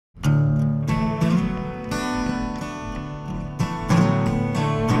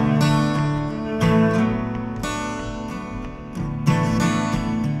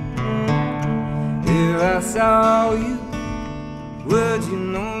saw you, would you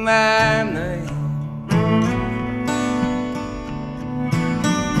know my name?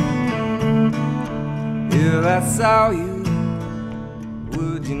 If I saw you,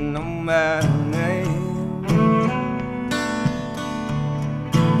 would you know my name?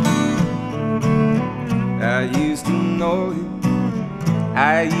 I used to know you,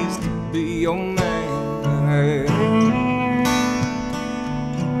 I used to be your man.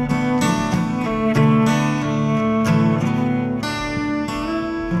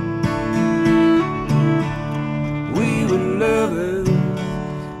 We were lovers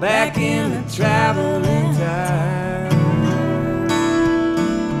back in the traveling time.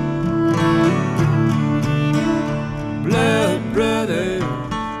 Blood brothers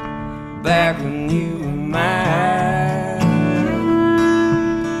back when you were mine.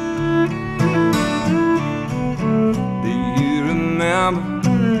 Do you remember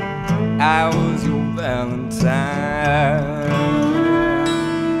I was your Valentine?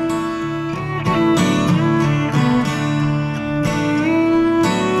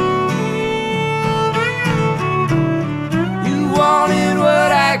 Wanted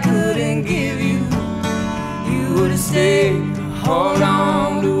what I couldn't give you. You would have stayed to hold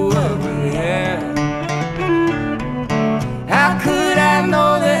on to what we had. How could I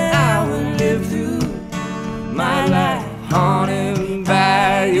know that I would live through my life haunted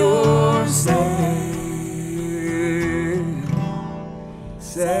by your sad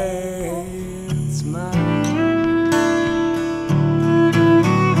smile?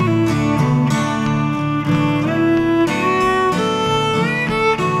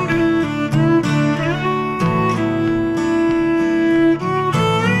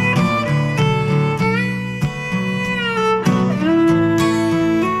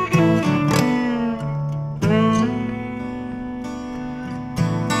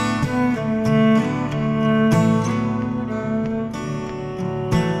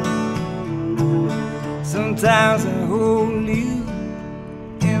 Sometimes I hold you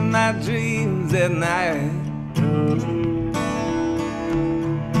in my dreams at night.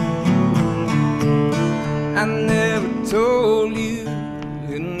 I never told you,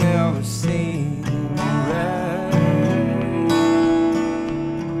 it never seemed right.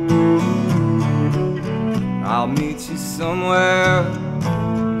 I'll meet you somewhere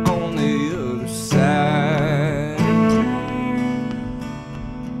on the other side.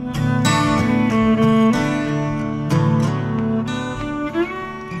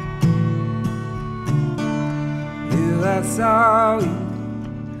 If I saw you,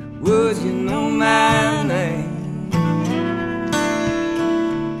 would you know my name?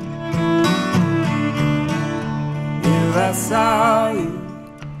 If I saw you,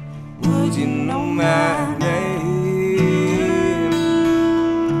 would you know my name?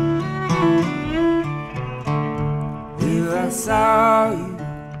 If I saw you,